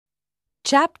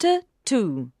Chapter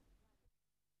 2.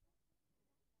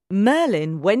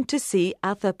 Merlin went to see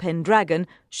Uther Pendragon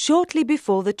shortly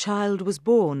before the child was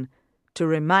born, to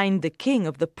remind the king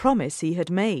of the promise he had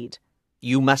made.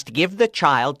 "You must give the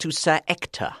child to Sir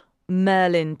Ector,"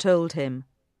 Merlin told him.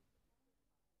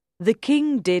 The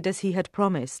king did as he had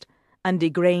promised, and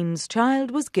Igraine's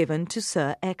child was given to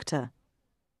Sir Ector.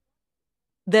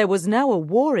 There was now a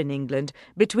war in England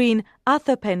between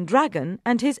Uther Pendragon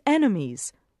and his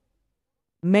enemies.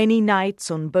 Many knights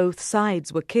on both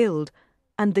sides were killed,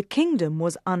 and the kingdom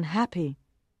was unhappy.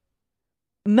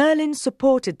 Merlin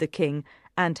supported the king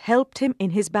and helped him in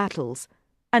his battles,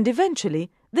 and eventually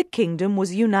the kingdom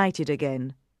was united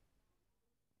again.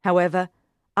 However,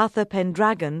 Uther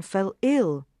Pendragon fell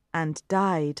ill and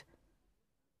died.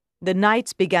 The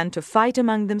knights began to fight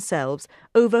among themselves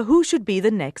over who should be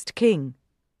the next king.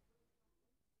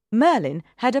 Merlin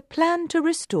had a plan to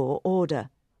restore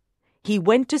order. He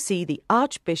went to see the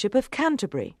Archbishop of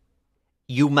Canterbury.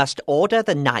 "You must order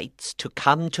the knights to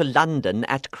come to London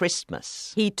at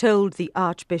Christmas," he told the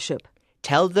Archbishop.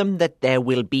 "Tell them that there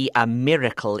will be a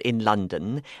miracle in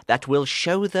London that will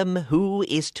show them who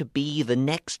is to be the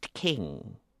next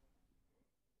king."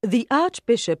 The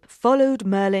Archbishop followed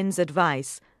Merlin's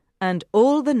advice, and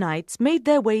all the knights made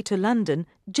their way to London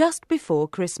just before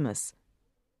Christmas.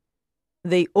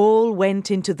 They all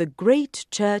went into the great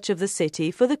church of the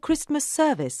city for the Christmas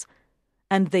service,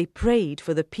 and they prayed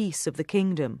for the peace of the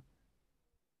kingdom.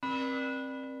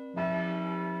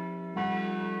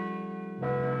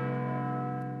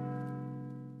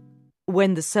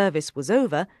 When the service was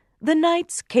over, the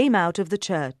knights came out of the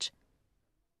church.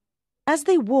 As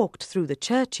they walked through the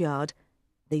churchyard,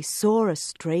 they saw a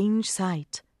strange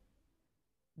sight.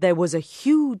 There was a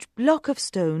huge block of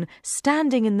stone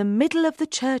standing in the middle of the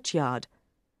churchyard.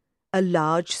 A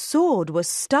large sword was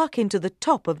stuck into the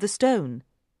top of the stone.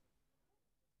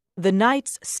 The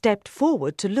knights stepped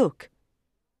forward to look.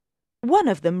 One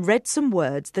of them read some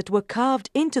words that were carved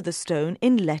into the stone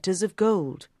in letters of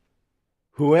gold.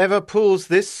 "Whoever pulls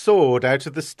this sword out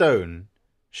of the stone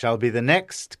shall be the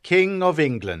next King of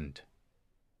England."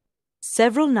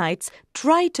 Several knights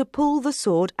tried to pull the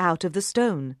sword out of the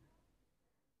stone.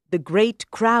 The great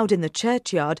crowd in the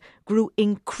churchyard grew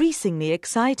increasingly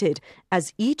excited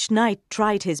as each knight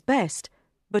tried his best,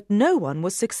 but no one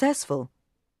was successful.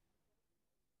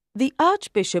 The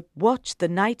Archbishop watched the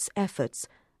knights' efforts,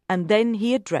 and then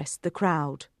he addressed the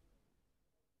crowd.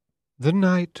 "The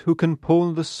knight who can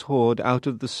pull the sword out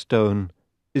of the stone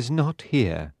is not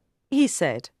here," he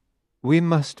said. "We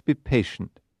must be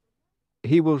patient.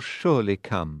 He will surely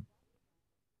come."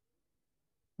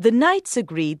 The knights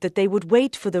agreed that they would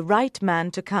wait for the right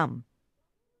man to come.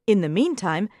 In the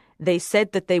meantime, they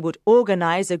said that they would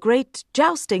organize a great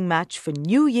jousting match for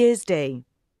New Year's Day.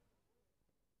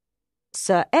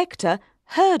 Sir Ector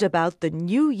heard about the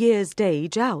New Year's Day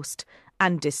joust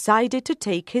and decided to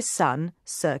take his son,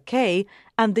 Sir Kay,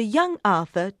 and the young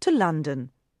Arthur to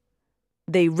London.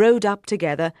 They rode up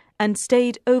together and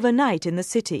stayed overnight in the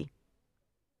city.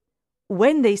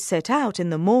 When they set out in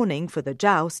the morning for the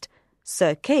joust,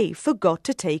 Sir Kay forgot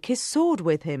to take his sword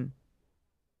with him.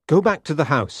 "Go back to the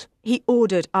house," he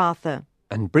ordered Arthur,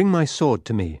 "and bring my sword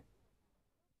to me."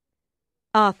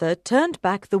 Arthur turned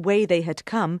back the way they had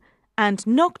come and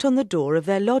knocked on the door of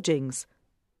their lodgings.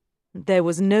 There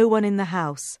was no one in the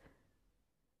house.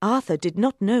 Arthur did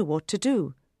not know what to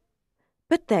do.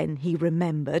 But then he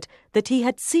remembered that he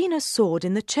had seen a sword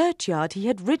in the churchyard he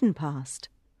had ridden past.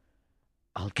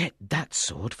 "I'll get that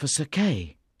sword for Sir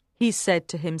Kay," he said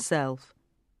to himself.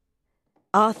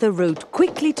 Arthur rode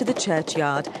quickly to the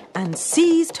churchyard and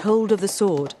seized hold of the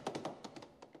sword.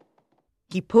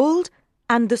 He pulled,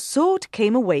 and the sword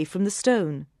came away from the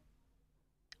stone.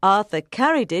 Arthur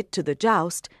carried it to the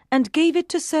joust and gave it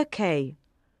to Sir Kay.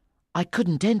 "I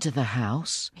couldn't enter the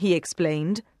house," he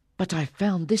explained, "but I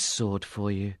found this sword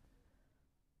for you."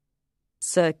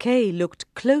 Sir Kay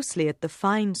looked closely at the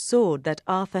fine sword that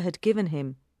Arthur had given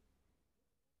him.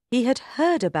 He had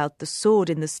heard about the sword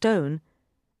in the stone,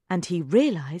 and he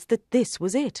realized that this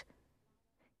was it.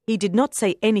 He did not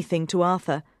say anything to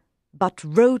Arthur, but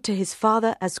rode to his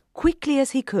father as quickly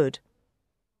as he could.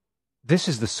 "This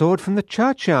is the sword from the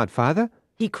churchyard, father,"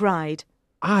 he cried.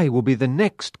 "I will be the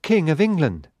next King of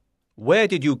England." "Where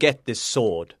did you get this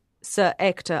sword?" Sir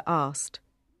Ector asked.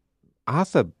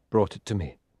 "Arthur brought it to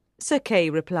me," Sir Kay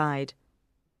replied.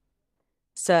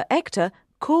 Sir Ector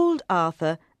called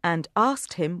Arthur and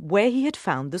asked him where he had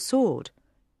found the sword.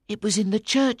 "It was in the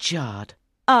churchyard,"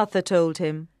 Arthur told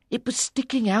him. "It was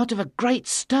sticking out of a great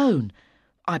stone.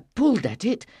 I pulled at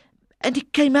it, and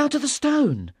it came out of the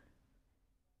stone."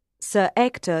 Sir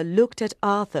Ector looked at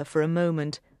Arthur for a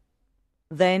moment.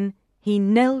 Then he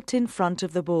knelt in front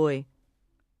of the boy.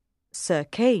 Sir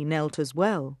Kay knelt as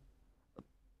well.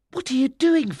 What are you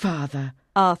doing, father?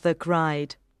 Arthur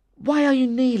cried. Why are you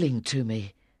kneeling to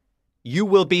me? You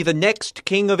will be the next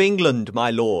King of England,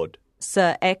 my lord,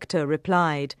 Sir Ector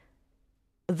replied.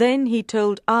 Then he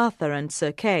told Arthur and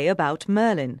Sir Kay about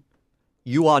Merlin.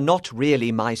 You are not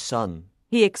really my son.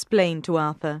 He explained to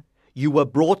Arthur. You were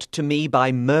brought to me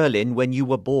by Merlin when you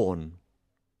were born.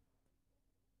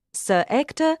 Sir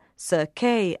Ector, Sir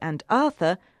Kay and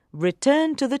Arthur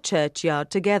returned to the churchyard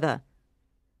together.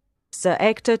 Sir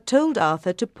Ector told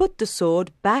Arthur to put the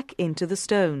sword back into the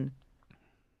stone.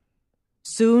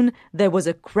 Soon there was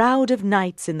a crowd of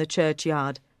knights in the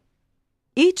churchyard.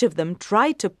 Each of them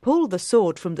tried to pull the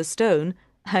sword from the stone,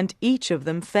 and each of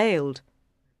them failed.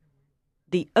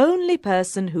 The only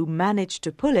person who managed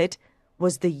to pull it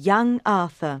was the young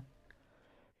Arthur.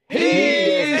 He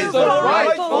is the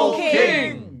rightful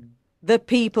king! The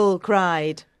people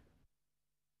cried.